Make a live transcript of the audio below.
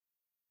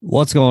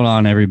What's going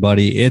on,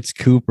 everybody? It's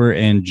Cooper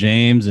and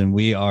James, and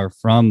we are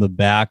from the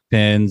back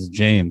pens.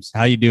 James,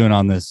 how you doing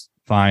on this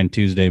fine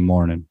Tuesday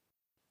morning?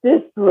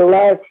 Just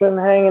relaxing,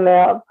 hanging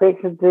out,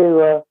 fixing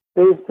to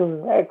do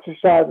some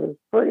exercises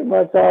pretty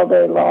much all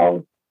day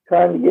long,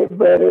 trying to get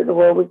better to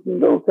where we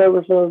can go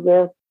cover some of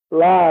this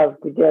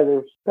live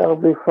together. That'll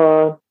be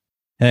fun.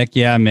 Heck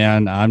yeah,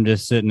 man. I'm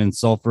just sitting in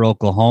Sulphur,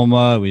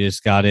 Oklahoma. We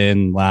just got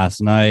in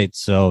last night,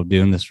 so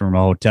doing this from a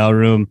hotel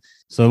room.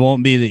 So it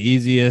won't be the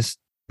easiest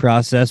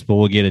process, but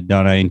we'll get it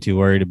done. I ain't too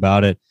worried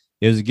about it.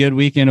 It was a good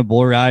weekend of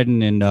bull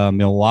riding in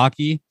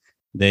Milwaukee.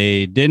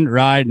 They didn't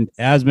ride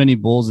as many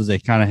bulls as they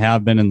kind of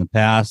have been in the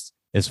past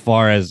as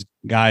far as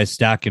guys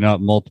stacking up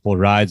multiple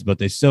rides, but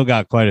they still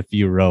got quite a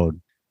few rode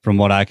from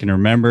what I can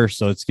remember.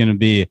 So it's going to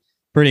be a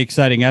pretty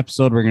exciting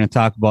episode. We're going to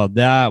talk about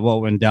that,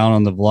 what went down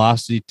on the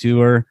Velocity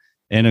Tour,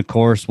 and of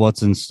course,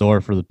 what's in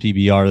store for the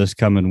PBR this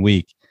coming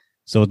week.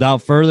 So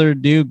without further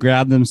ado,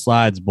 grab them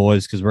slides,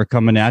 boys, because we're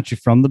coming at you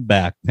from the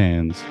back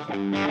pens.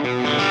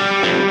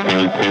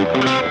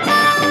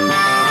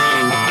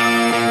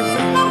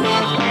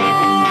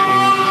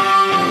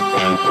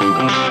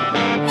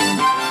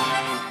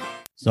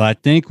 So I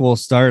think we'll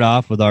start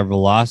off with our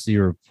Velocity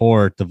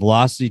report. The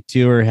Velocity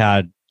Tour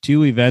had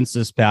two events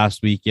this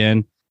past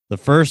weekend. The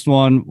first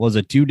one was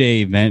a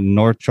 2-day event in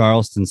North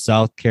Charleston,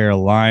 South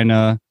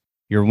Carolina.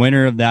 Your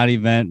winner of that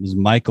event was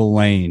Michael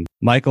Lane.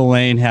 Michael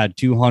Lane had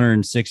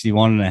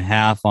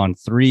 261.5 on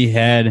 3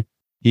 head.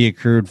 He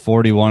accrued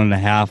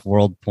 41.5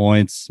 world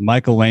points.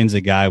 Michael Lane's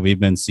a guy we've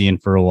been seeing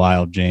for a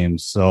while,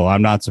 James, so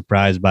I'm not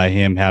surprised by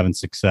him having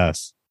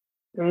success.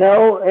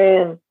 No,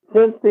 and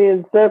since the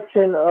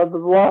inception of the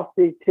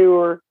Velocity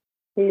Tour,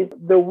 he's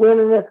the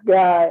winningest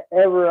guy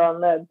ever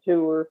on that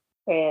tour.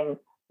 And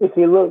if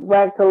you look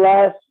back to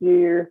last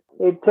year,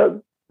 it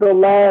took the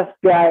last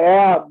guy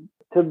out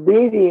to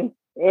beat him,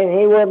 and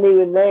he wasn't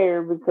even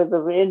there because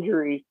of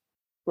injuries.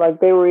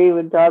 Like they were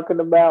even talking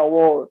about,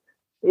 well,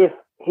 if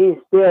he's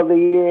still the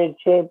year-end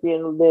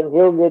champion, then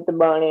he'll get the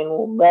money and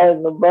we'll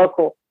bat the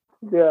buckle.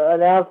 The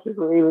announcers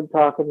were even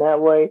talking that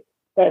way.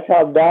 That's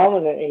how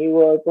dominant he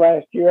was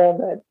last year on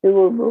that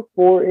tour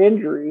before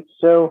injuries.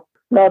 So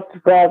not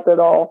surprised at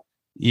all.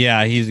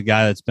 Yeah, he's a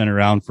guy that's been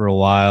around for a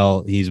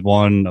while. He's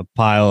won a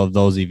pile of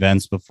those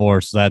events before,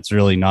 so that's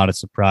really not a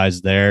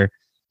surprise there.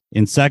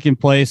 In second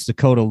place,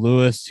 Dakota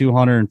Lewis,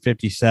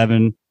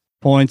 257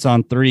 points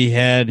on 3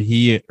 head.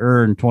 He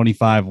earned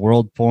 25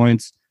 world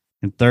points.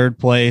 In third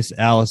place,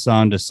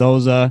 Alisson de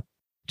Souza,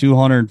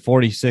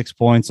 246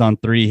 points on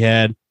 3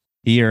 head.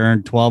 He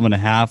earned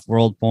 12.5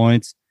 world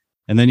points.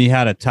 And then you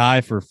had a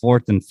tie for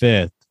fourth and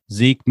fifth.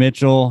 Zeke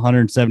Mitchell,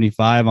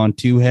 175 on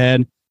 2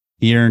 head.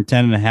 He earned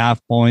 10.5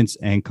 points.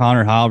 And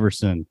Connor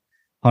Halverson,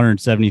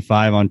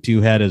 175 on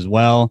 2 head as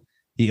well.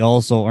 He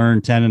also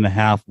earned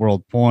 10.5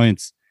 world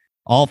points.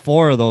 All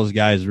 4 of those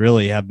guys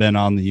really have been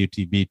on the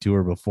UTB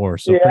tour before.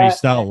 So pretty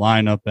stout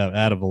lineup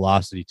at a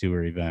Velocity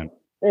Tour event.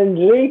 And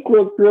Zeke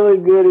looked really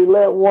good. He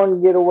let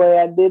one get away.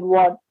 I did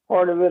watch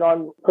part of it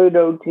on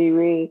Pluto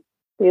TV.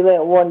 He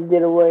let one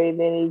get away,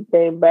 then he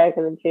came back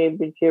in the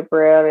championship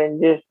round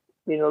and just,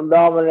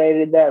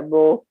 dominated that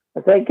bull.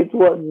 I think it's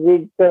what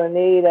Zeke's going to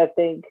need. I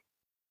think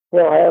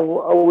he'll have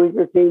a week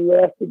or 2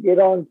 left to get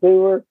on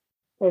tour,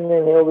 and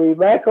then he'll be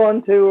back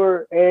on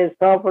tour, and his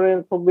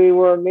confidence will be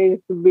where it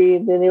needs to be,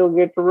 and then he'll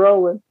get to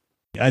rolling.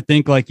 I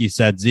think, like you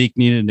said, Zeke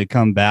needed to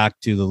come back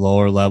to the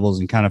lower levels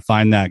and kind of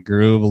find that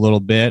groove a little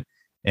bit,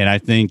 and I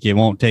think it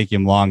won't take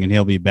him long, and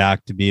he'll be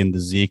back to being the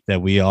Zeke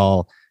that we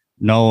all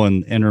know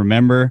and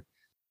remember.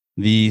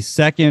 The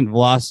second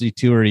Velocity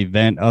Tour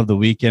event of the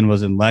weekend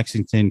was in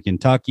Lexington,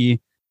 Kentucky.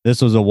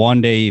 This was a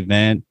 1-day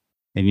event,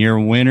 and your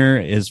winner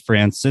is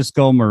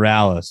Francisco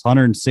Morales,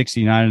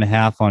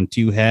 169.5 on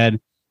 2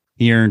 head.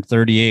 He earned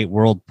 38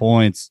 world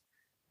points.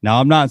 Now,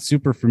 I'm not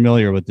super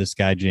familiar with this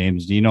guy,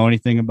 James. Do you know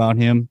anything about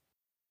him?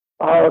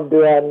 Oh,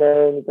 do I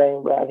know anything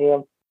about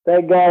him?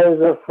 That guy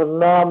is a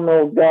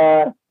phenomenal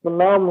guy,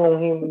 phenomenal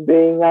human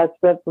being. I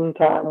spent some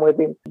time with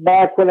him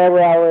back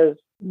whenever I was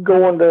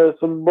going to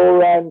some bull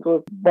ridings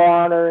with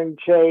Bonner and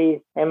Chase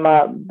and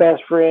my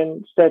best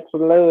friend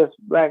Stetson Lewis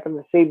back in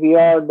the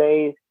CBR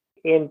days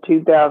in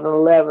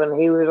 2011.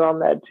 He was on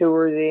that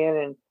tour then,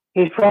 and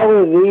he's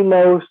probably the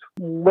most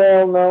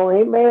well-known.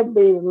 He may have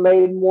even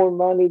made more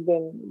money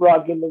than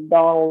Rocky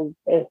McDonald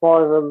as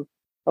far as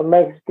a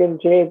Mexican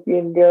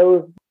champion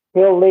goes.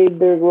 He'll lead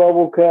their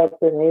Global Cup,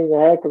 and he's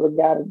a heck of a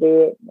guy to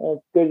do it. And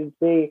it's good to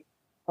see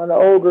an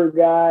older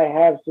guy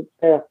have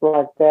success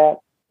like that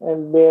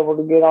and be able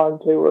to get on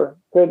tour.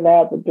 Couldn't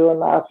happen to a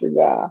nicer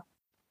guy.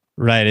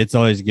 Right. It's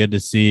always good to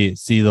see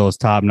those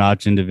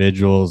top-notch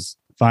individuals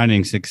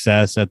finding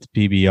success at the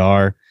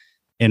PBR.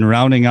 And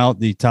rounding out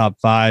the top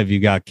 5, you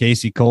got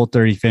Casey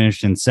Coulter. He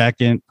finished in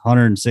second,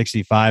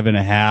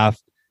 165.5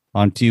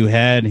 on 2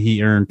 head.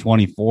 He earned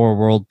 24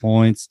 world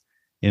points.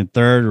 In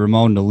third,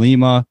 Ramon de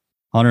Lima,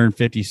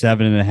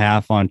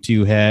 157.5 on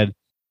 2 head.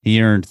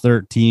 He earned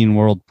 13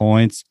 world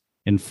points.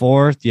 In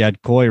fourth, you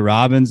had Coy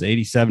Robbins,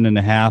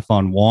 87.5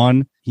 on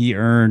 1. He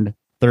earned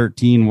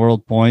 13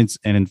 world points.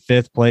 And in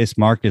fifth place,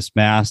 Marcus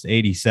Mast,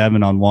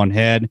 87 on one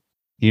head.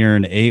 He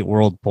earned 8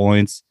 world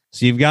points.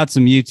 So you've got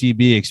some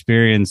UTB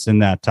experience in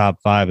that top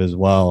 5 as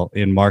well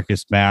in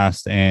Marcus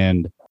Mast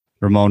and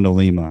Ramon de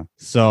Lima.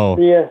 So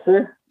yes,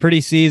 sir.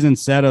 Pretty seasoned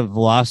set of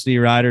velocity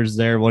riders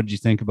there. What did you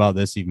think about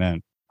this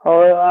event?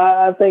 Oh,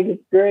 I think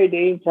it's great.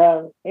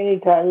 Anytime you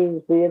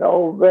can see an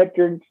old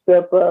veteran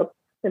step up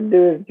and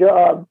do his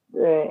job,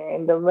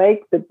 and to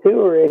make the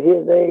tour at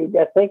his age.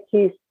 I think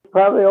he's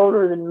probably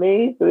older than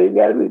me, so he's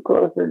got to be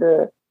closer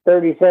to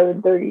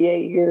 37,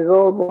 38 years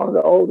old, one of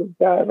the oldest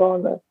guys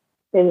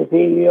in the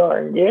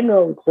PBR in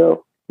general.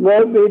 So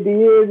might be the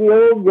year of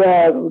the old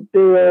guys with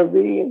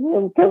DRV and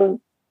him coming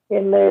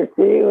in there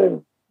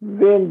too, and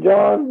Ben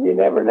Johns, you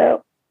never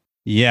know.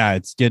 Yeah,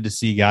 it's good to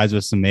see guys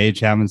with some age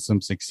having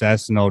some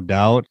success, no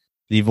doubt.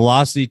 The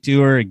Velocity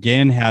Tour,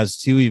 again, has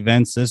 2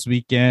 events this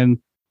weekend.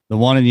 The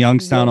one in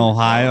Youngstown,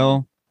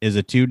 Ohio is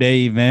a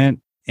 2-day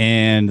event,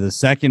 and the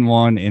second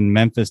one in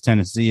Memphis,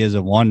 Tennessee is a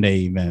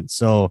 1-day event.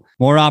 So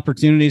more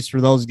opportunities for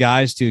those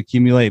guys to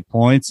accumulate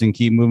points and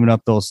keep moving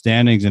up those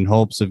standings in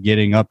hopes of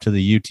getting up to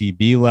the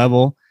UTB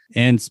level.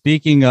 And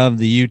speaking of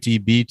the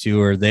UTB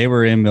Tour, they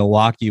were in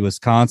Milwaukee,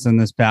 Wisconsin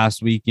this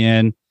past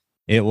weekend.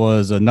 It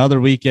was another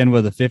weekend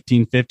with a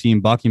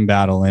 15-15 bucking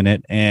battle in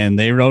it, and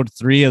they rode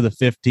 3 of the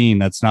 15.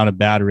 That's not a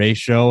bad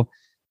ratio.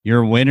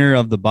 Your winner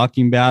of the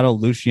bucking battle,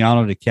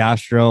 Luciano de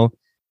Castro,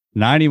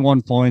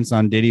 91 points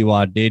on Diddy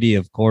Wah Diddy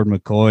of Cord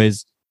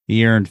McCoy's.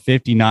 He earned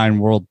 59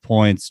 world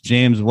points.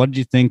 James, what did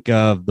you think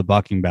of the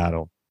bucking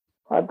battle?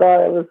 I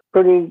thought it was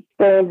pretty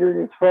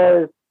standard as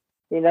far as,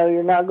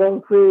 you're not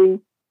going to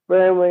see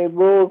very many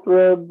bulls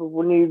rub, but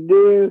when you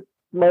do,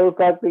 most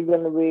likely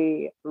going to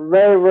be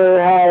very, very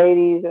high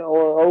 80s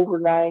or over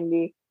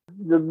 90.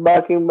 The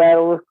bucking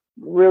battle was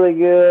really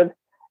good.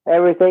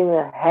 Everything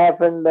that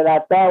happened that I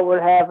thought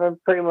would happen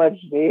pretty much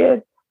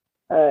did,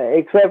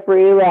 except for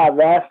Eli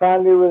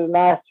Vastfinder was a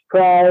nice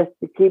surprise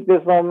to keep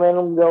this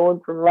momentum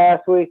going from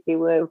last week. He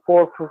went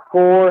 4 for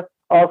 4.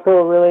 Also,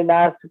 a really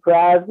nice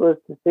surprise was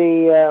to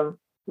see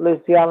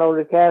Luciano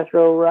de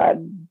Castro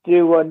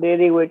do what did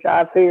he, which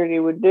I figured he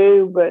would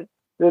do, but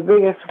the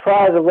biggest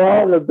surprise of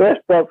all, and the best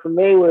part for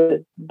me,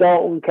 was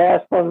Dalton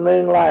Casper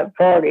Moonlight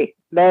Party.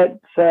 That's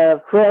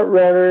front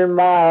runner in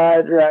my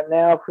eyes right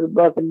now for the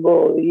Bucking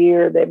Bull of the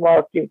Year. They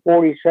marked him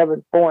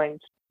 47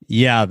 points.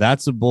 Yeah,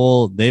 that's a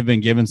bull they've been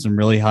giving some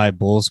really high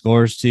bull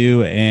scores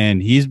to,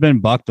 and he's been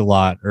bucked a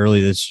lot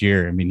early this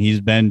year. I mean,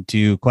 he's been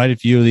to quite a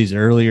few of these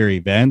earlier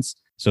events,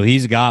 so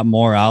he's got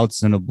more outs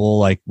than a bull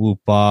like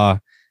Whoopah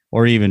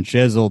or even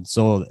Chiseled.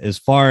 So as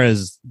far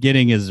as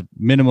getting his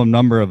minimum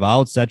number of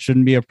outs, that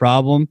shouldn't be a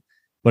problem.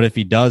 But if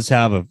he does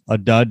have a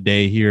dud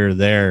day here or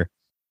there,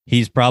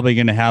 he's probably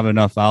going to have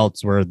enough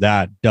outs where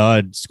that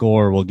dud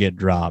score will get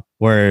dropped.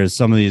 Whereas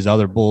some of these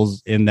other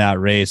bulls in that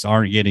race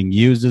aren't getting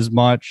used as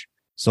much.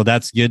 So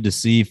that's good to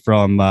see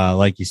from,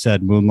 like you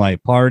said,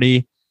 Moonlight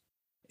Party.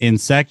 In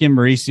second,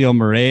 Mauricio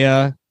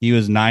Morea, he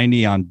was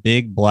 90 on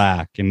Big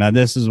Black. And now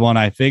this is one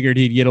I figured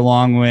he'd get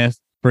along with.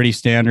 Pretty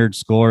standard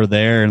score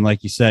there. And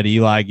like you said,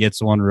 Eli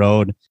gets one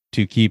road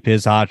to keep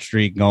his hot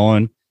streak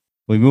going.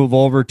 We move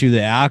over to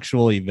the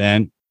actual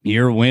event.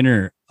 Your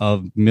winner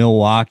of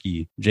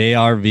Milwaukee,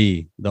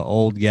 JRV, the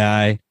old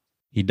guy.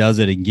 He does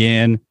it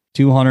again.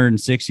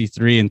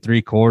 263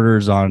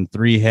 3/4 on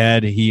 3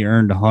 head. He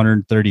earned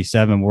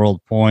 137 world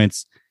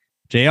points.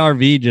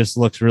 JRV just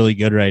looks really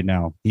good right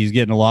now. He's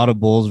getting a lot of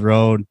bulls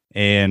rode.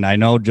 And I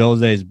know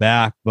Jose's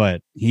back,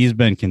 but he's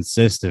been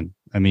consistent.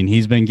 I mean,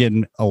 he's been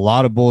getting a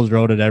lot of bulls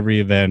rode at every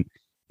event.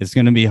 It's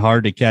going to be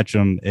hard to catch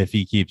him if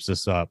he keeps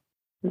this up.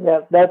 Yeah,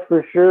 that's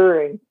for sure.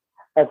 And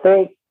I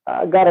think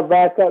I got to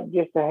back up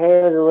just a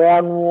hair to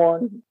round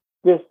 1,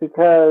 just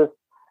because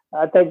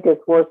I think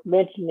it's worth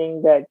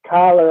mentioning that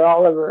Kyler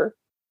Oliver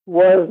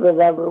was the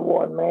number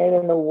 1 man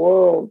in the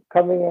world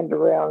coming into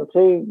round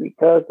 2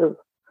 because of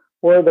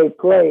where they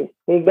placed.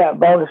 He got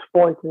bonus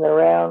points in the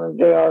round and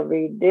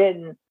JRV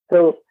didn't.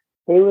 So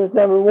he was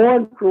number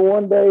 1 for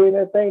one day, and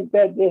I think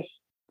that just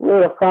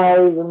lit a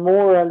fire even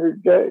more under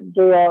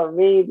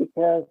JRV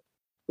because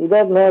he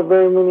doesn't have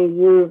very many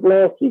years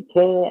left. He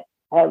can't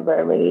have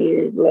very many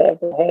years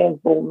left. A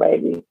handful,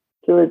 maybe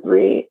 2 or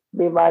 3,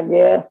 be my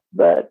guess.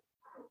 But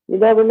you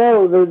never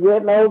know. They're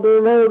getting older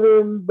and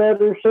older in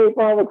better shape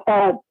all the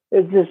time.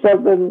 It's just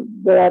something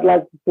that I'd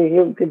like to see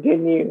him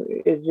continue.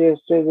 It's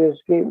just to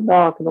just keep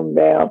knocking them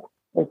down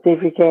and see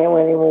if he can't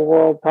win any more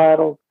world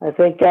titles. I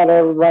think out of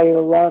everybody in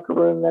the locker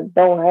room that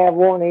don't have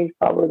one, he's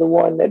probably the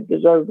one that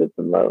deserves it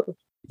the most.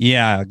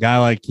 Yeah, a guy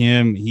like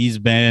him, he's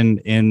been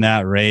in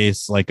that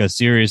race, like a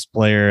serious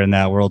player in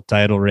that world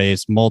title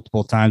race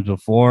multiple times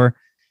before.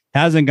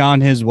 Hasn't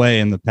gone his way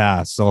in the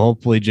past. So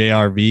hopefully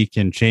JRV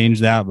can change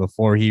that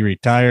before he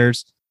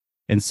retires.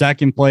 In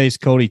second place,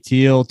 Cody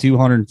Teal,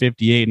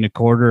 258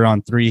 1/4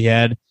 on 3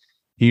 head.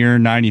 He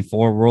earned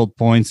 94 world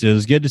points. It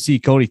was good to see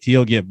Cody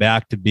Teal get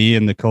back to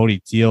being the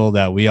Cody Teal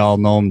that we all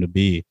know him to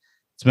be.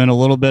 It's been a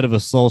little bit of a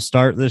slow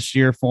start this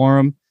year for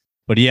him,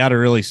 but he had a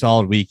really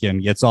solid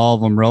weekend. Gets all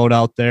of them rode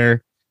out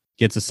there,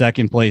 gets a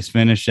second place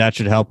finish. That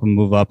should help him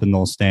move up in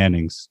those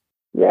standings.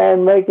 Yeah,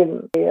 and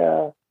making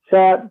a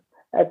shot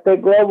at the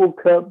Global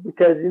Cup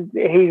because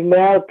he's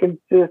now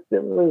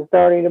consistently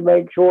starting to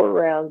make short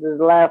rounds. As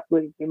last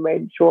week, he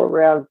made short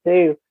rounds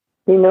too.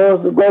 He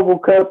knows the Global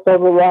Cup's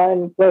on the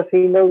line, plus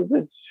he knows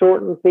it's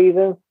shortened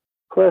season,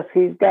 plus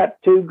he's got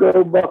 2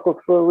 gold buckles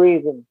for a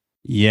reason.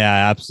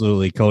 Yeah,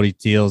 absolutely. Cody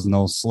Teal's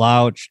no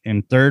slouch.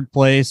 In third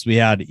place, we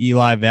had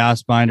Eli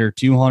Vassbinder,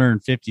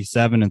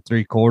 257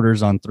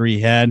 3/4 on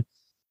 3 head.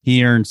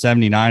 He earned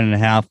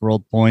 79.5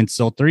 world points.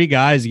 So 3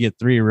 guys get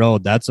 3 a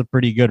road. That's a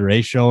pretty good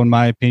ratio, in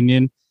my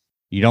opinion.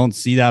 You don't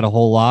see that a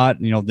whole lot.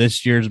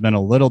 This year's been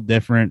a little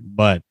different,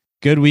 but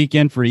good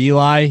weekend for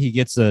Eli. He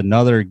gets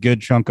another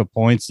good chunk of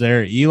points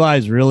there.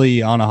 Eli's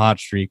really on a hot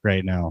streak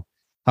right now.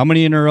 How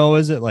many in a row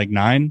is it? Like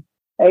 9?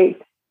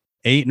 8.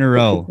 8 in a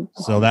row.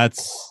 So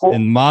that's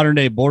in modern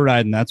day bull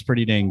riding. That's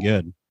pretty dang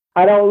good.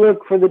 I don't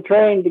look for the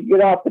train to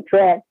get off the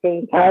track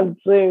anytime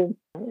soon.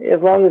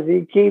 As long as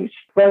he keeps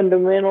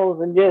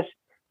fundamentals and just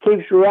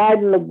keeps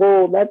riding the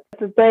bull. That's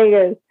the thing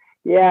is,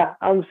 yeah,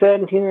 I'm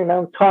sitting here and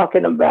I'm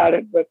talking about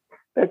it, but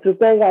that's the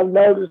thing I've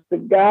noticed. The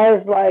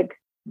guys like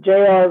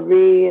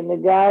JRV and the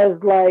guys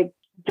like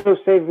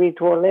Jose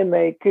Vitor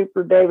Leme,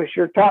 Cooper Davis,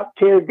 your top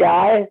tier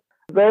guys,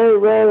 very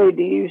rarely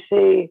do you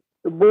see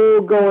the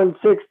bull going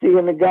 60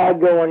 and the guy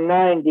going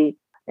 90.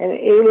 And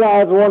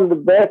Eli's one of the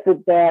best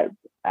at that,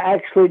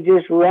 actually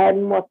just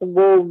riding what the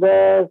bull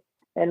does.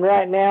 And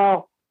right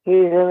now, he's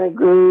in a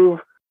groove,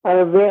 an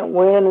event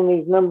win, and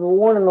he's number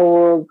 1 in the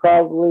world,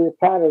 probably as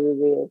tight as it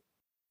is.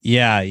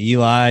 Yeah,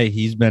 Eli,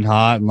 he's been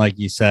hot. And like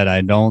you said,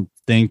 I don't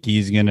think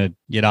he's going to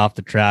get off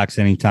the tracks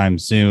anytime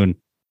soon.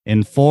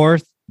 In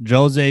fourth,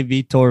 Jose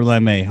Vitor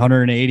Leme,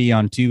 180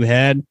 on 2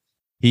 head.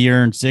 He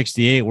earned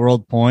 68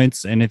 world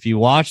points. And if you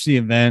watch the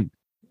event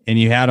and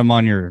you had him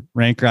on your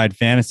Rank Ride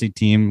Fantasy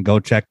team, go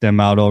check them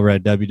out over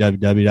at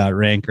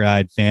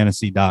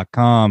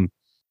www.rankridefantasy.com.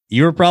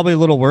 You were probably a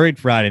little worried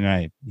Friday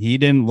night. He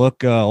didn't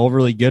look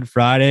overly good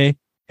Friday.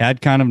 Had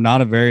kind of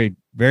not a very,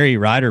 very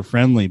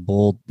rider-friendly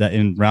bull that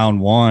in round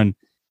 1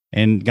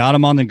 and got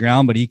him on the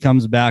ground, but he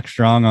comes back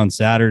strong on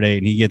Saturday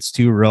and he gets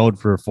 2 road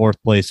for a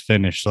 4th place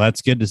finish. So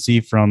that's good to see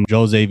from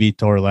Jose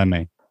Vitor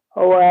Leme.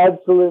 Oh,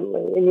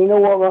 absolutely. And you know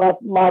what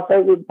my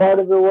favorite part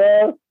of it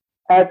was?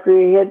 After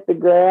he hit the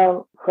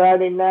ground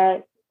Friday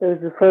night, it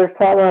was the first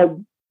time I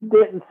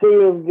didn't see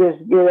him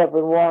just get up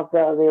and walk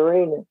out of the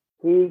arena.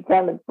 He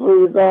kind of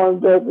threw his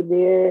arms up in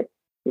the air.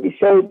 He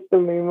showed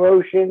some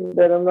emotion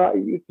that I'm not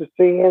used to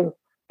seeing,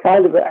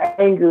 kind of an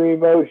angry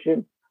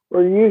emotion.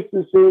 We're used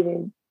to seeing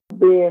him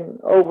being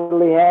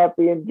overly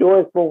happy and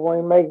joyful when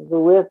he makes the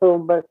whistle,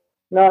 but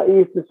not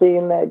used to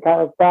seeing that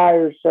kind of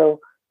fire. So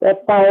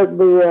that fired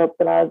me up,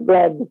 and I was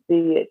glad to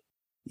see it.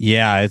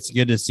 Yeah, it's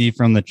good to see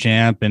from the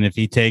champ. And if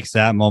he takes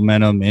that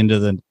momentum into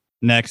the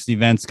next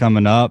events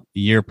coming up,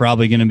 you're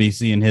probably going to be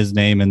seeing his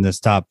name in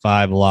this top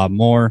 5 a lot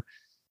more.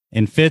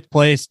 In 5th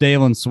place,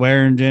 Dalen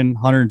Swearingen,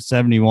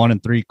 171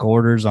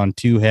 3/4 on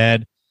 2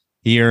 head.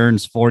 He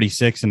earns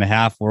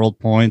 46.5 world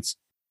points.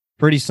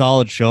 Pretty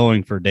solid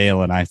showing for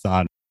Dalen, I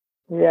thought.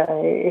 Yeah,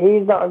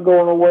 he's not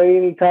going away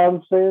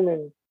anytime soon,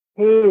 and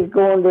he's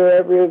going to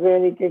every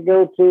event he can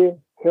go to.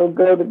 He'll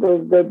go to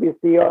those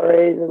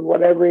WCRAs and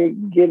whatever he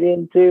can get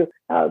into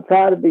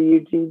outside of the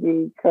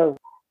UTB because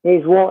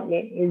he's wanting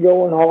it. He's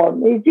going hard.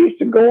 He's used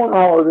to going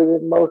harder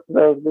than most of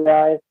those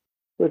guys,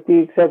 with the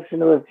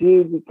exception of a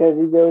few, because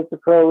he goes to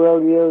pro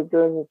rodeos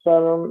during the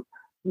summer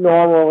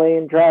normally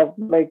and tries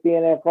to make the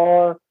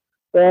NFR.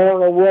 But I don't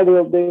know what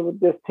he'll do with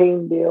this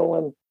team deal.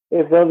 And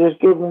if they'll just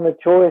give him a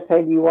choice,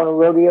 hey, do you want to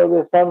rodeo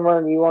this summer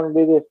or do you want to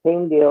do this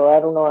team deal? I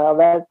don't know how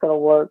that's going to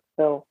work.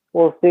 So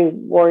we'll see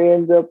where he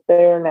ends up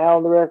there and how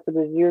the rest of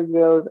his year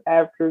goes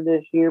after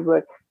this year.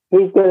 But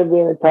he's going to be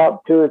in the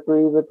top 2 or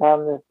 3 by the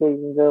time this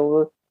season's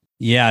over.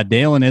 Yeah,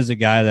 Dalen is a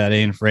guy that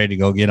ain't afraid to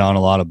go get on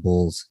a lot of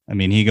bulls. I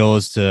mean, he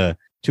goes to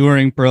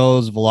touring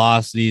pros,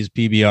 velocities,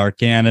 PBR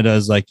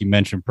Canadas, like you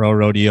mentioned, pro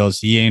rodeos.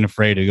 He ain't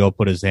afraid to go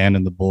put his hand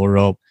in the bull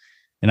rope.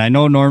 And I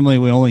know normally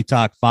we only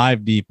talk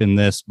 5 deep in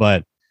this,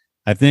 but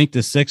I think the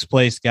 6th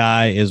place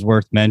guy is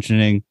worth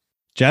mentioning.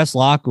 Jess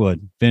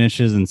Lockwood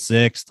finishes in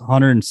 6th,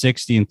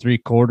 160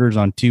 3/4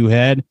 on 2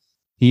 head.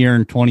 He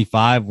earned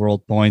 25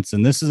 world points.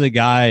 And this is a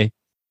guy,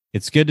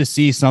 it's good to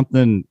see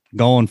something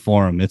going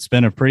for him. It's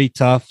been a pretty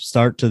tough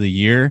start to the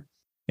year.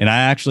 And I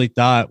actually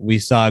thought we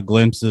saw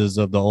glimpses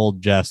of the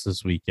old Jess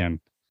this weekend.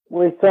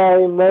 We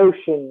saw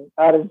emotion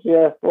out of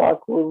Jess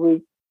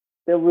Lockwood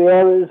that we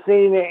haven't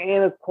seen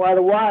in quite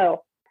a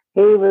while.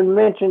 He even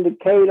mentioned to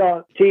Kate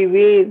on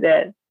TV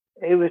that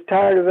he was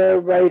tired of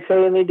everybody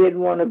saying he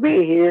didn't want to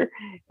be here.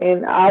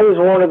 And I was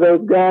one of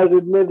those guys who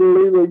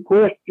admittedly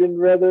questioned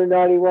whether or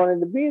not he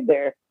wanted to be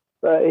there.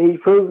 But he's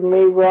proven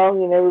me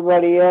wrong and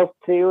everybody else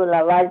too. And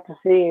I like to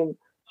see him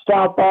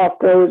stop off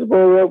those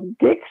bull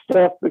kick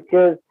stuff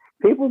because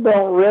people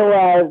don't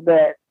realize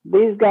that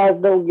these guys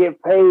don't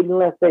get paid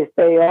unless they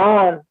stay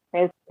on.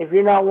 And if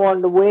you're not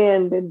wanting to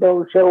win, then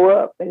don't show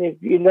up. And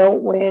if you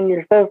don't win,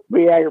 you're supposed to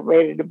be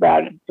aggravated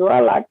about it. So I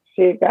like to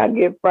see a guy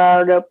get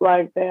fired up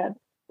like that.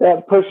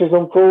 That pushes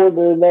them forward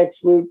to the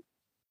next week.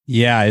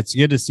 Yeah, it's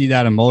good to see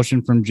that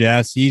emotion from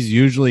Jess. He's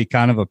usually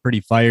kind of a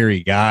pretty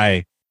fiery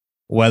guy.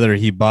 Whether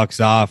he bucks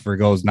off or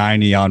goes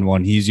 90 on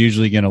one, he's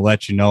usually going to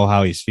let you know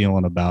how he's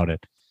feeling about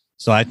it.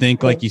 So I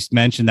think, like you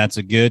mentioned, that's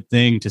a good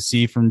thing to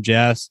see from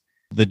Jess.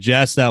 The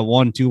Jess that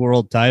won 2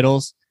 world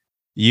titles,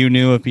 you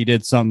knew if he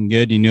did something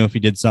good, you knew if he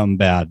did something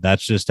bad.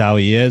 That's just how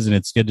he is, and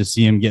it's good to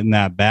see him getting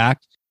that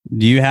back.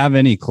 Do you have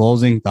any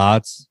closing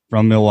thoughts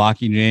from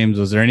Milwaukee, James?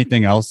 Was there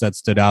anything else that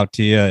stood out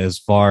to you as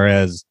far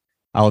as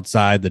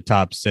outside the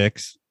top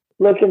 6?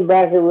 Looking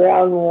back at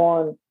round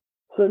 1,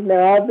 so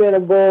now I've been a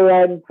bull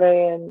riding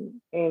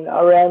fan and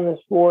around the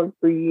sport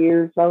for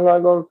years. I'm not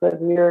going to sit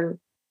here and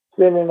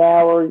spend an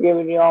hour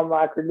giving you all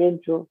my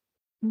credentials,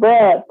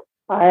 but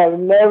I have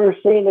never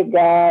seen a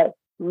guy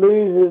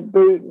lose his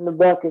boot in the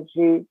bucket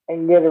chute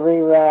and get a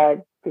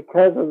re-ride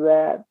because of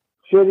that.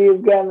 Should he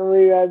have gotten a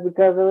re-ride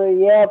because of it?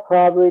 Yeah,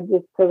 probably,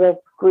 just because that's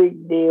a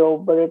freak deal.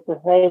 But at the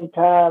same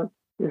time,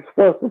 you're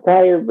supposed to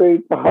tie your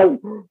boots on,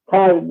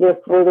 tie it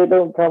just where they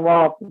don't come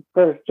off and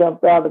first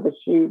jump out of the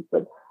chute.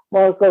 But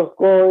Marcos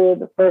Gloria,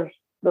 the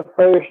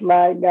first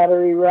night, got a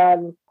re-ride.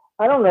 And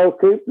I don't know,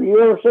 Cooper,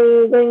 you ever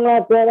seen anything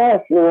like that?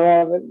 I sure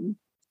haven't.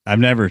 I've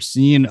never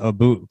seen a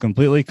boot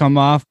completely come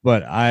off,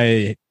 but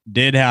I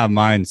did have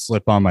mine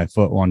slip on my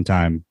foot one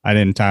time. I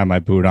didn't tie my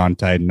boot on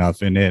tight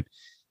enough, and it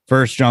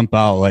first jump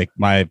out like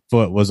my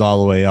foot was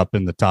all the way up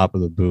in the top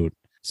of the boot.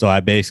 So I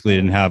basically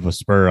didn't have a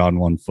spur on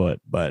one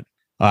foot, but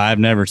I've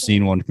never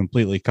seen one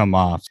completely come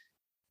off.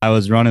 I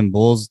was running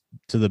bulls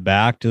to the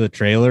back to the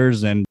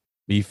trailers, and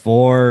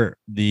before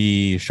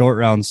the short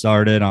round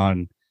started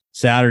on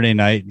Saturday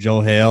night, Joe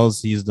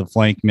Hales, he's the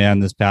flank man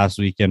this past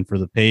weekend for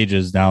the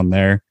Pages down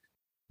there.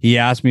 He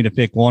asked me to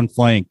pick one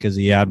flank because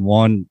he had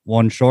one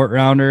short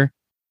rounder.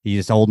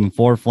 He's holding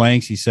 4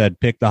 flanks. He said,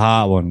 pick the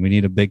hot one. We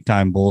need a big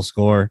time bull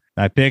score.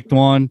 I picked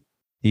one.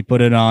 He put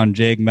it on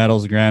Jake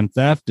Metal's Grand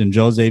Theft, and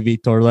Jose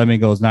Vitor Lemmy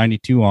goes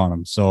 92 on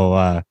him.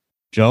 So,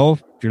 Joe,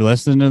 if you're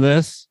listening to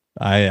this,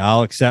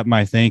 I'll accept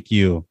my thank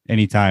you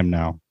anytime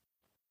now.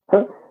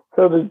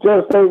 So does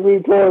Jose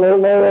Vitor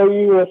owe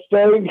you a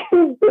steak?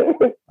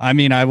 I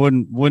mean, I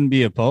wouldn't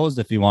be opposed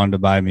if he wanted to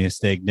buy me a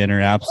steak dinner.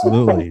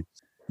 Absolutely.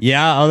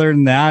 Yeah, other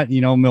than that,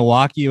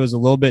 Milwaukee was a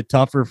little bit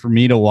tougher for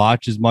me to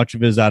watch as much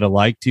of as I'd have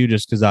liked to,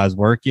 just because I was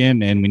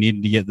working and we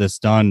needed to get this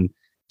done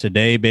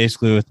today,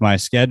 basically with my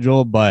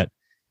schedule. But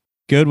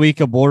good week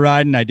of bull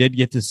riding. I did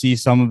get to see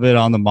some of it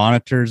on the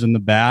monitors in the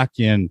back.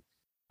 And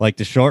like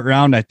the short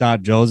round, I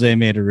thought Jose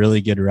made a really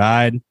good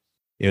ride.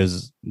 It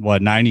was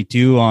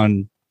 92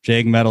 on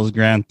Jake Metal's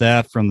Grand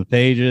Theft from the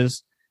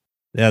Pages.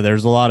 Yeah,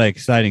 there's a lot of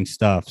exciting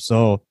stuff.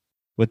 So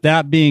with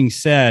that being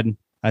said,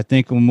 I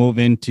think we'll move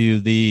into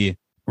the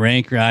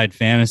Rank Ride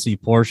Fantasy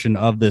portion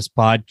of this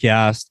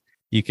podcast.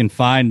 You can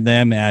find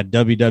them at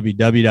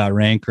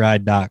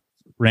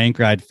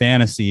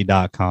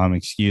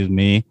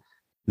www.rankridefantasy.com.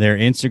 Their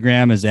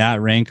Instagram is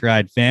at Rank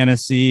Ride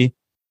Fantasy.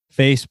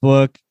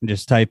 Facebook,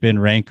 just type in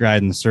Rank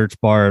Ride in the search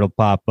bar, it'll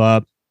pop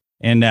up.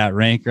 And at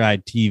Rank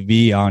Ride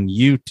TV on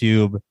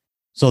YouTube.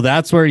 So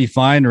that's where you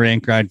find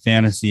Rank Ride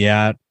Fantasy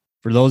at.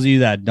 For those of you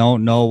that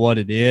don't know what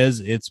it is,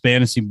 it's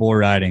fantasy bull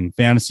riding,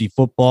 fantasy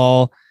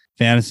football,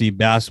 fantasy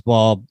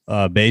basketball,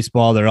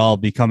 baseball. They're all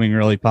becoming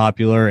really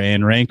popular,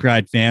 and Rank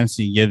Ride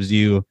Fantasy gives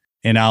you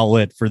an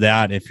outlet for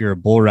that if you're a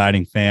bull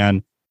riding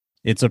fan.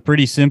 It's a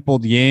pretty simple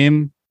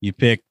game. You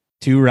pick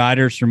 2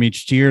 riders from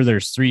each tier.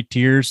 There's 3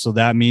 tiers, so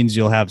that means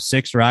you'll have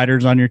 6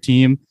 riders on your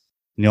team,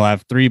 and you'll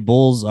have 3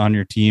 bulls on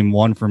your team,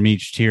 1 from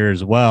each tier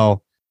as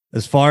well.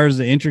 As far as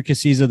the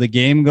intricacies of the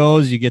game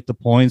goes, you get the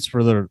points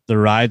for the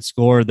ride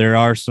score. There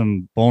are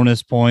some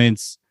bonus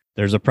points.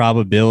 There's a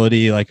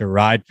probability, like a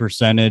ride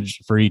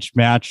percentage for each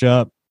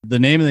matchup. The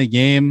name of the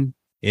game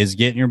is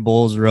getting your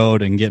bulls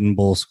rode and getting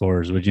bull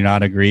scores. Would you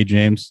not agree,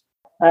 James?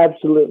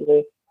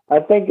 Absolutely.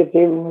 I think it's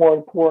even more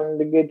important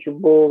to get your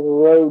bulls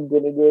rode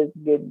than it is to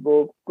get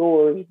bull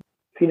scores.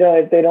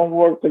 If they don't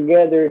work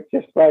together, it's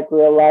just like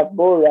real life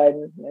bull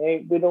riding.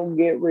 We don't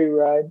get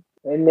re-rides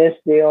in this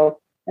deal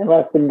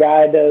unless the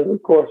guy does,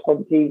 of course,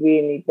 on TV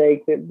and he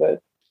takes it. But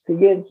to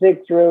get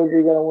 6 rows,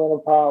 you're going to win a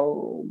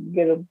pile,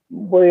 get a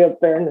way up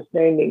there in the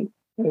standings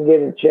and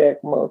get a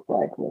check most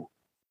likely.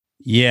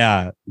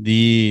 Yeah,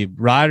 the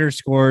rider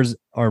scores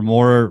are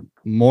more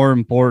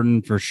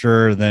important for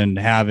sure than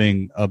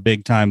having a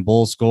big time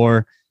bull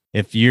score.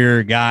 If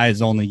your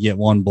guys only get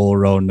 1 bull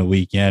road in the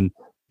weekend,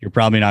 you're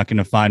probably not going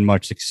to find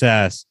much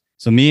success.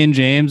 So me and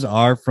James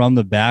are from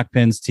the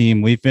Backpins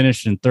team. We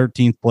finished in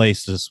 13th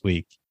place this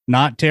week.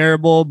 Not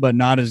terrible, but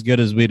not as good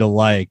as we'd have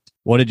liked.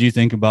 What did you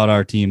think about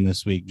our team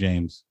this week,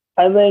 James?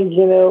 I think,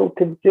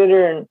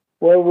 considering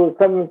where we're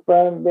coming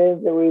from,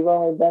 being that we've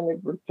only done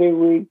it for 2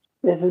 weeks,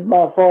 this is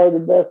by far the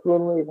best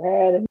one we've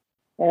had. And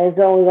it's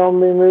only going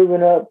to be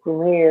moving up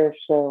from here.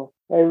 So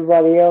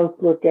everybody else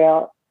look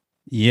out.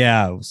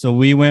 Yeah. So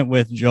we went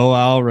with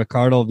Joao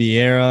Ricardo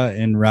Vieira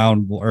in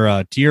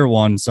tier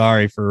 1,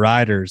 for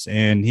riders.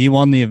 And he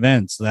won the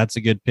event. So that's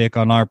a good pick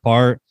on our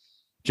part.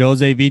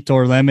 Jose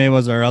Vitor Leme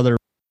was our other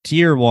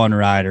tier 1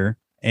 rider,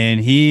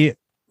 and he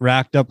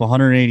racked up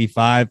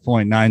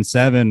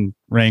 185.97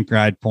 rank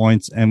ride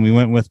points, and we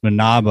went with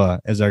Manaba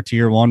as our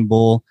tier 1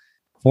 bull.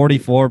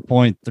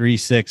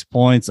 44.36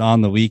 points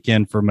on the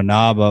weekend for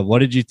Manaba. What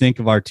did you think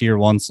of our tier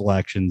 1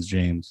 selections,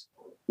 James?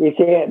 You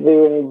can't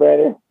do any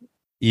better.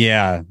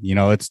 Yeah,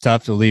 it's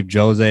tough to leave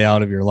Jose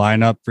out of your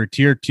lineup. For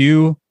tier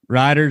 2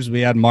 riders,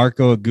 we had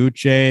Marco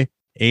Aguche,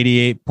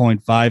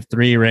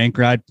 88.53 rank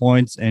ride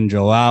points, and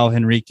Joao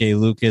Henrique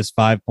Lucas,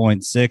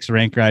 5.6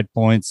 rank ride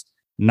points.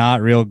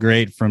 Not real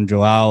great from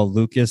Joao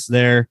Lucas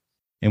there.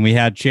 And we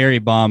had Cherry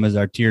Bomb as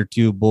our tier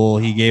 2 bull.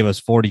 He gave us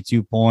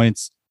 42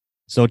 points.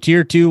 So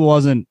tier 2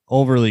 wasn't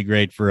overly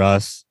great for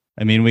us.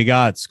 I mean, we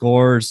got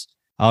scores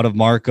out of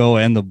Marco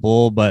and the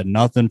bull, but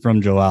nothing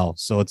from Joao.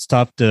 So it's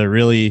tough to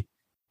really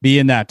be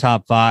in that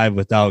top 5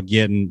 without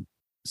getting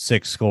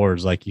 6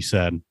 scores, like you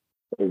said.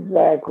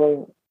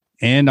 Exactly.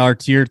 And our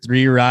tier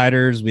 3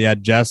 riders, we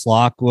had Jess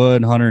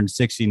Lockwood,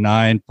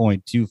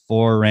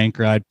 169.24 rank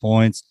ride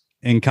points,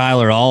 and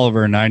Kyler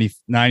Oliver,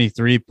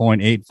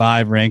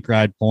 93.85 rank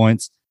ride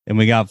points. And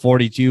we got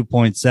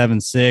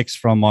 42.76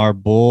 from our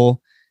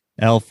bull,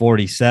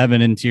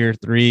 L47 in tier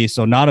 3.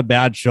 So not a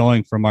bad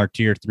showing from our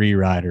tier 3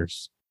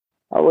 riders.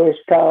 I wish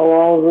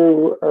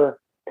Kyler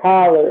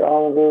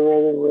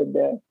Oliver would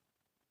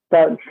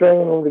start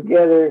training them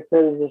together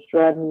instead of just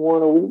riding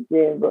one a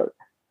weekend. But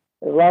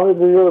as long as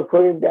we really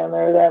put him down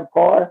there that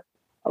far,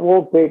 I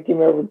won't pick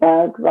him every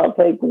time because I'll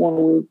take one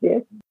a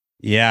weekend.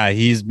 Yeah,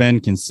 he's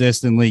been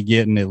consistently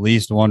getting at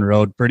least one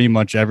road pretty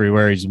much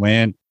everywhere he's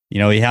went. He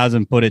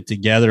hasn't put it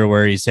together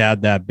where he's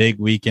had that big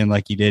weekend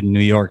like he did in New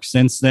York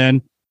since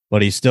then,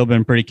 but he's still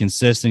been pretty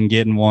consistent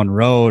getting one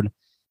road.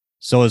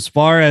 So as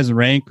far as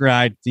rank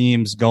ride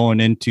themes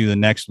going into the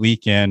next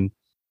weekend,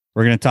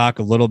 we're going to talk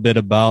a little bit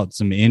about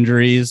some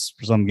injuries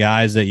for some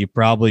guys that you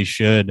probably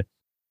should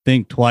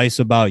think twice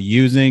about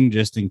using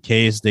just in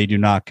case they do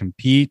not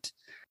compete.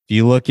 If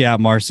you look at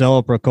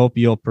Marcelo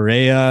Procopio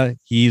Perea,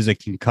 he's a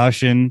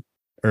concussion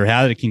or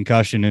had a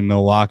concussion in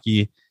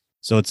Milwaukee.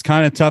 So it's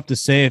kind of tough to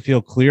say if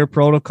he'll clear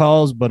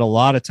protocols, but a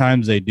lot of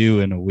times they do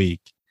in a week.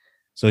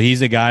 So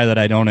he's a guy that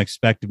I don't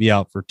expect to be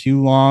out for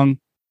too long.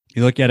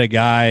 You look at a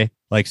guy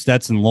like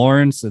Stetson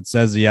Lawrence, it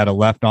says he had a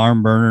left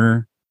arm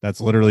burner. That's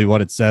literally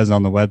what it says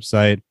on the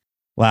website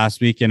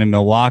last weekend in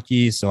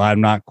Milwaukee. So I'm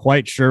not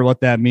quite sure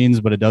what that means,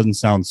 but it doesn't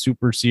sound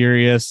super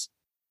serious.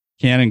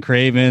 Cannon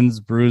Cravens,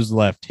 bruised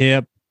left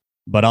hip.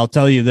 But I'll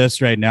tell you this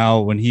right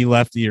now, when he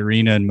left the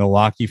arena in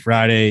Milwaukee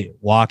Friday,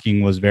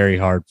 walking was very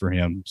hard for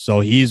him.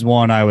 So he's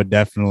one I would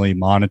definitely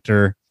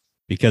monitor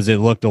because it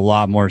looked a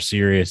lot more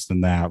serious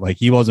than that. Like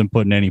he wasn't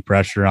putting any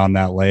pressure on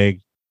that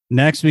leg.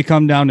 Next, we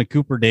come down to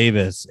Cooper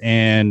Davis,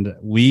 and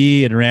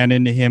we had ran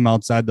into him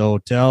outside the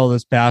hotel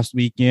this past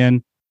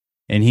weekend,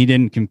 and he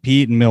didn't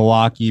compete in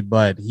Milwaukee,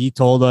 but he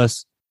told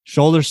us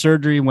shoulder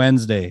surgery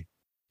Wednesday.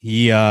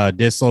 He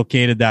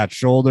dislocated that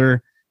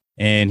shoulder,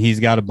 and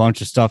he's got a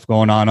bunch of stuff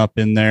going on up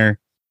in there.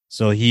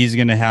 So he's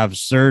going to have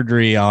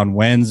surgery on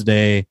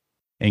Wednesday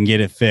and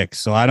get it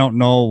fixed. So I don't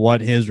know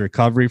what his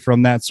recovery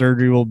from that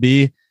surgery will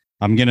be.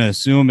 I'm going to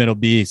assume it'll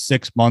be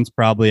 6 months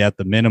probably at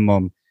the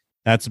minimum.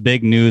 That's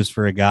big news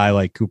for a guy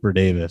like Cooper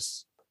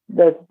Davis.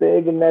 That's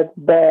big and that's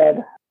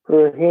bad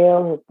for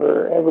him,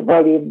 for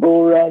everybody at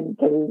bull riding,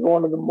 because he's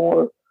one of the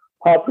more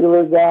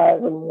popular guys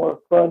and more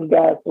fun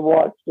guys to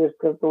watch just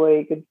because the way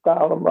he can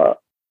style them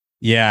up.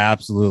 Yeah,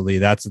 absolutely.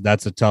 That's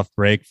a tough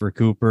break for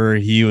Cooper.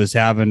 He was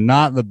having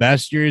not the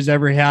best year he's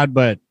ever had,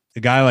 but a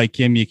guy like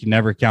him, you can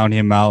never count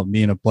him out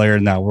being a player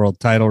in that world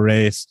title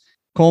race.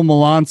 Cole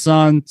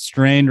Melanson,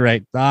 strained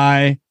right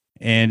thigh,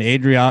 and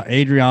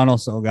Adriano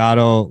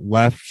Salgado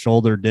left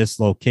shoulder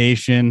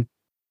dislocation.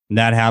 And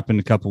that happened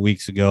a couple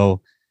weeks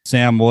ago.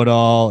 Sam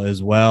Woodall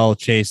as well,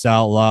 Chase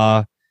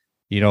Outlaw.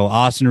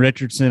 Austin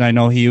Richardson, I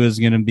know he was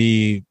going to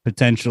be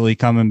potentially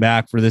coming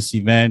back for this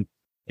event,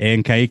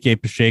 and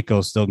Kaique Pacheco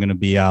is still going to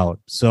be out.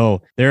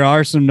 So there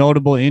are some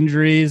notable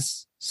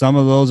injuries. Some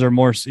of those are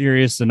more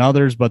serious than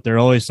others, but they're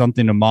always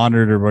something to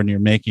monitor when you're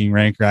making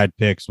rank ride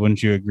picks.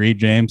 Wouldn't you agree,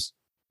 James?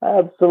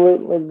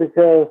 Absolutely,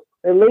 because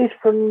at least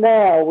for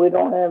now, we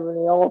don't have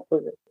any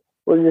alternatives.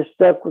 We're just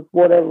stuck with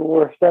whatever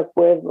we're stuck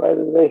with,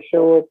 whether they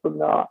show up or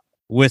not.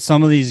 With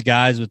some of these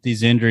guys with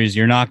these injuries,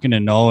 you're not going to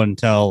know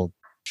until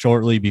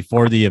shortly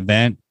before the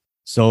event.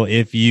 So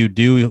if you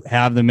do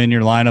have them in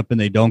your lineup and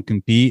they don't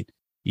compete,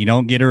 you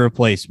don't get a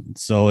replacement.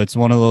 So it's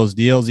one of those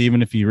deals,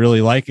 even if you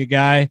really like a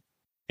guy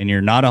and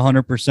you're not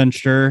 100%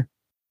 sure,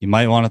 you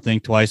might want to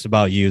think twice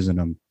about using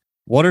them.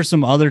 What are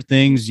some other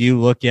things you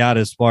look at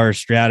as far as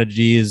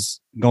strategies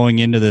going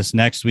into this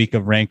next week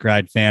of Rank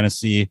Ride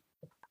Fantasy?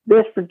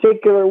 This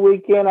particular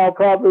weekend, I'll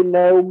probably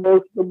know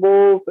most of the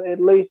bulls,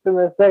 at least in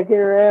the second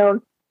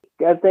round.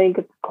 I think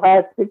it's a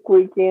classic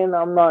weekend.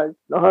 I'm not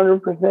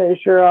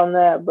 100% sure on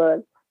that,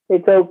 but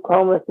it's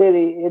Oklahoma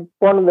City. It's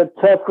one of the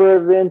tougher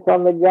events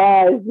on the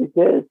guys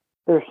because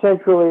they're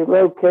centrally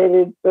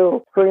located, so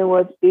it's pretty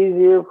much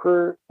easier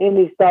for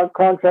any stock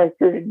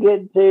contractor to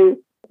get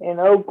to. In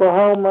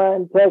Oklahoma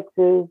and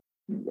Texas,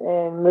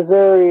 and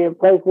Missouri and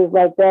places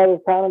like that is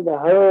kind of the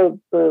hub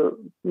for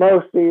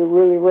most of your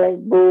really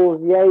ranked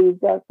bulls. Yeah,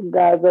 you've got some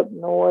guys up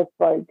north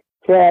like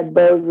Chad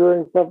Berger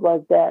and stuff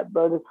like that.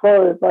 But as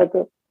far as like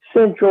a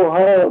central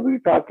hub, you're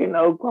talking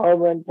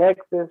Oklahoma and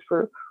Texas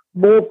for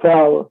bull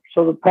power.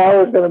 So the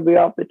power is going to be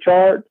off the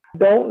chart.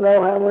 Don't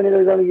know how many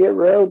they're going to get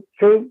road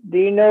troops. Do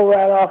you know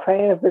right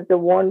offhand if it's a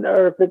 1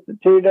 or if it's a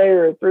 2-day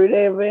or a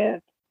 3-day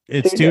event?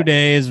 It's 2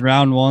 days.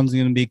 Round one's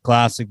going to be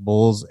classic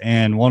bulls.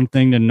 And one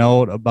thing to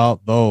note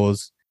about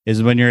those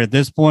is when you're at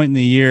this point in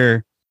the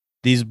year,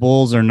 these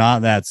bulls are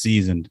not that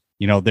seasoned.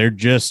 You know, they're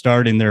just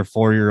starting their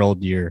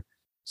 4-year-old year.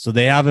 So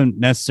they haven't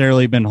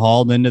necessarily been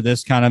hauled into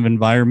this kind of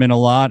environment a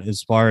lot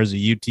as far as a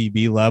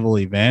UTB level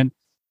event.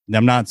 And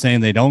I'm not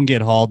saying they don't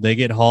get hauled. They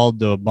get hauled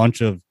to a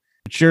bunch of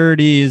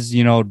maturities,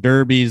 you know,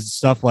 derbies,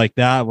 stuff like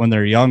that when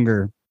they're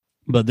younger.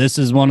 But this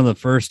is one of the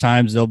first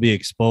times they'll be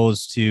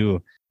exposed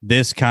to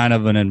this kind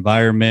of an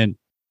environment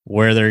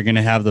where they're going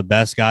to have the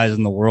best guys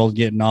in the world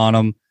getting on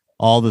them,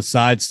 all the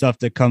side stuff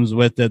that comes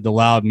with it, the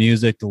loud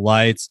music, the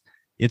lights.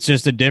 It's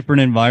just a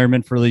different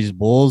environment for these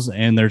bulls,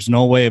 and there's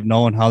no way of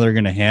knowing how they're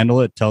going to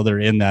handle it till they're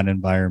in that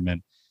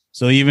environment.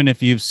 So even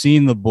if you've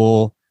seen the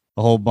bull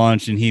a whole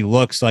bunch and he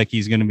looks like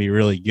he's going to be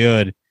really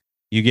good,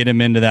 you get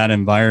him into that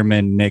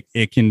environment and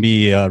it can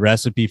be a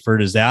recipe for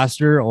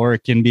disaster, or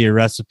it can be a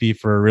recipe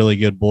for a really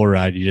good bull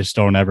ride. You just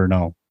don't ever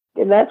know.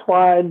 And that's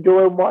why I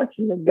enjoy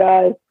watching the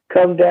guys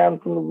come down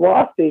from the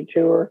Velocity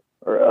Tour,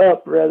 or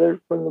up rather,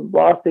 from the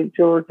Velocity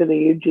Tour to the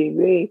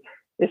UTB.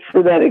 It's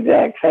for that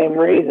exact same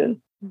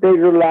reason.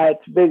 Bigger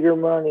lights, bigger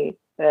money,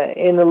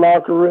 in the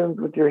locker rooms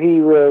with your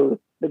heroes,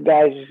 the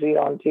guys you see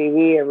on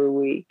TV every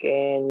week,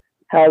 and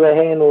how they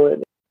handle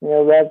it. You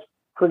know, that's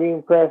pretty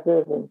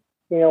impressive. And,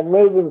 you know,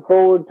 moving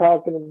forward,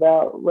 talking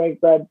about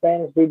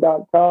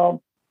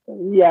RankRideFantasy.com,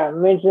 yeah,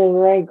 mentioning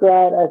Rank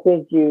Ride, I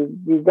think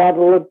you got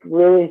to look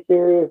really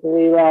serious at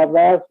Eli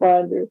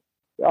Bassfinder.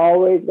 You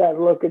always got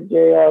to look at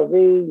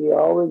JRV. You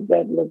always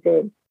got to look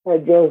at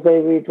Jose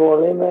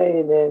Vitor Lime,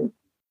 and then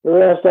the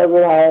rest of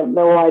it, I have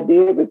no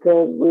idea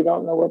because we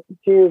don't know what the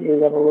tiers are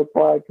going to look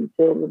like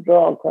until the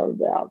draw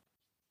comes out.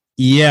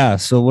 Yeah.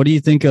 So what do you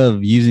think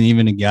of using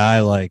even a guy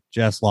like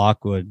Jess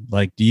Lockwood?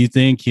 Like, do you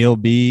think he'll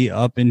be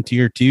up in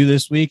tier 2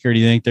 this week, or do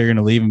you think they're going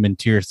to leave him in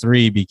tier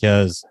 3?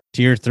 Because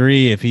tier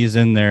 3, if he's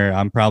in there,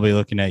 I'm probably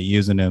looking at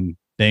using him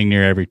dang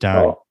near every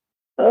time.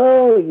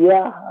 Oh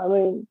yeah. I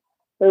mean,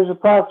 there's a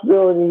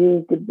possibility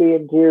he could be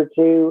in tier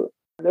 2.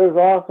 There's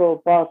also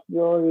a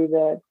possibility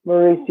that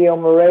Mauricio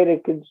Moreta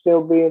could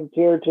still be in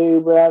tier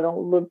 2, but I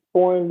don't look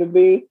for him to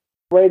be.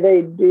 The way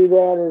they do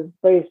that is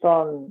based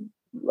on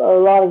a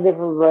lot of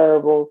different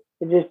variables.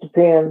 It just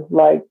depends.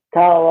 Like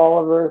Kyle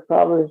Oliver is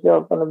probably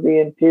still going to be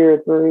in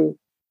tier 3,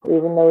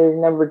 even though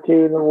he's number 2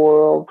 in the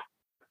world.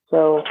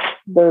 So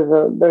there's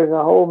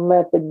a whole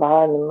method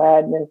behind the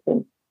madness,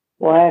 and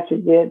we'll have to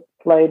get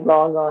Slade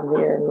Long on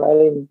here and let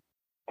him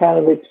kind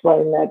of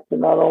explain that to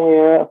not only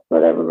us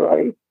but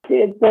everybody.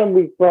 It's going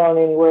to be fun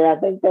anyway. I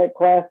think that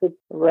classic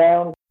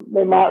round,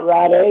 they might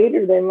ride 8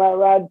 or they might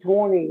ride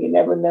 20. You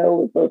never know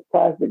with those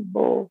classic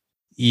bulls.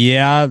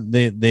 Yeah,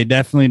 they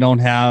definitely don't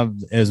have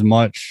as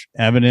much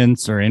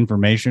evidence or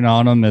information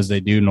on them as they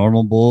do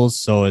normal bulls.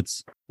 So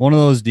it's one of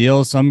those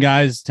deals. Some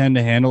guys tend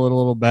to handle it a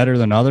little better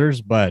than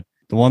others, but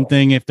the one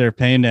thing, if they're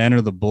paying to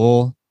enter the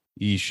bull,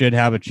 you should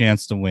have a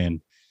chance to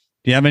win.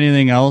 Do you have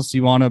anything else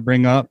you want to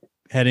bring up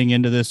heading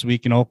into this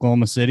week in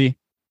Oklahoma City?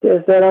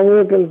 Just that I'm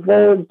looking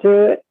forward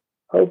to it.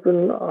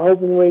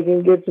 Hoping we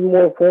can get some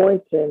more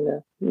points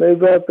and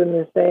move up in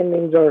the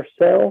standings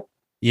ourselves.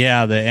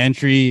 Yeah, the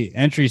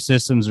entry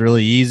system's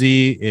really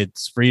easy.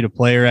 It's free to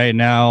play right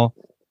now.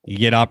 You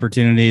get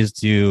opportunities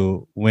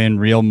to win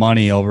real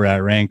money over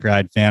at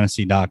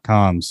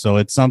RankRideFantasy.com. So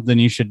it's something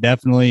you should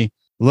definitely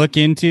look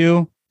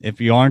into if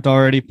you aren't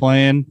already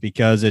playing,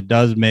 because it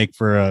does make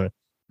for a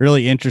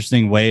really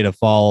interesting way to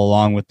follow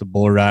along with the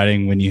bull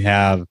riding when you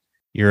have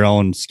your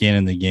own skin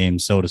in the game,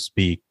 so to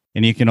speak.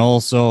 And you can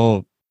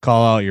also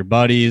call out your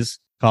buddies,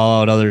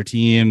 call out other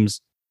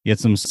teams, get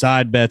some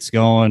side bets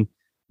going.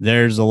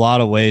 There's a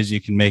lot of ways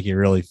you can make it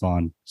really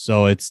fun.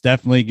 So it's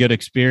definitely a good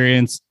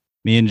experience.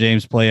 Me and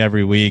James play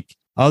every week.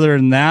 Other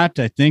than that,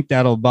 I think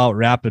that'll about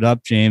wrap it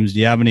up, James. Do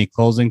you have any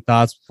closing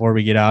thoughts before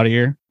we get out of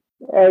here?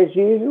 As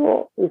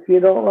usual, if you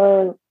don't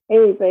learn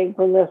anything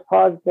from this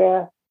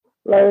podcast,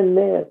 learn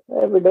this.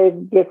 Every day is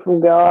a gift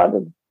from God,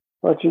 and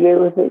what you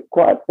do with it,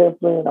 quite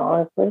simply and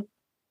honestly,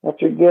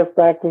 that's your gift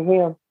back to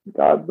Him.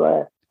 God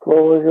bless.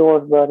 Floor is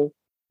yours, buddy.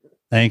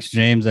 Thanks,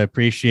 James. I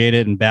appreciate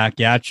it. And back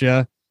at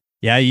you.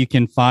 Yeah, you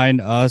can find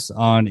us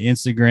on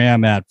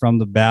Instagram at From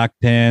the Back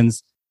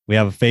Pens. We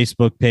have a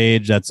Facebook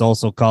page that's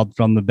also called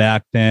From the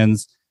Back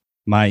Pens.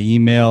 My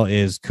email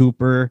is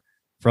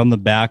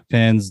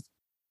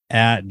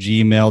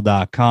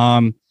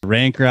cooperfromthebackpens@gmail.com.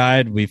 Rank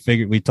Ride, we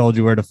told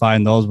you where to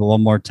find those, but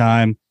one more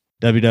time,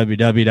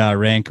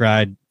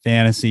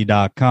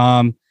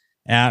 www.rankridefantasy.com,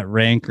 at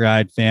Rank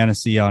Ride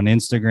Fantasy on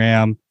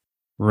Instagram,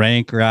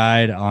 Rank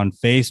Ride on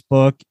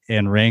Facebook,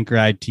 and Rank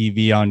Ride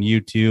TV on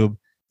YouTube.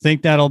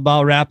 think that'll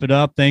about wrap it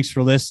up. Thanks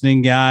for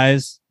listening,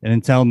 guys. And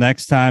until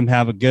next time,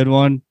 have a good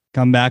one.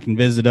 Come back and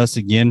visit us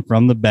again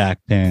from the back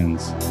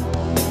pens.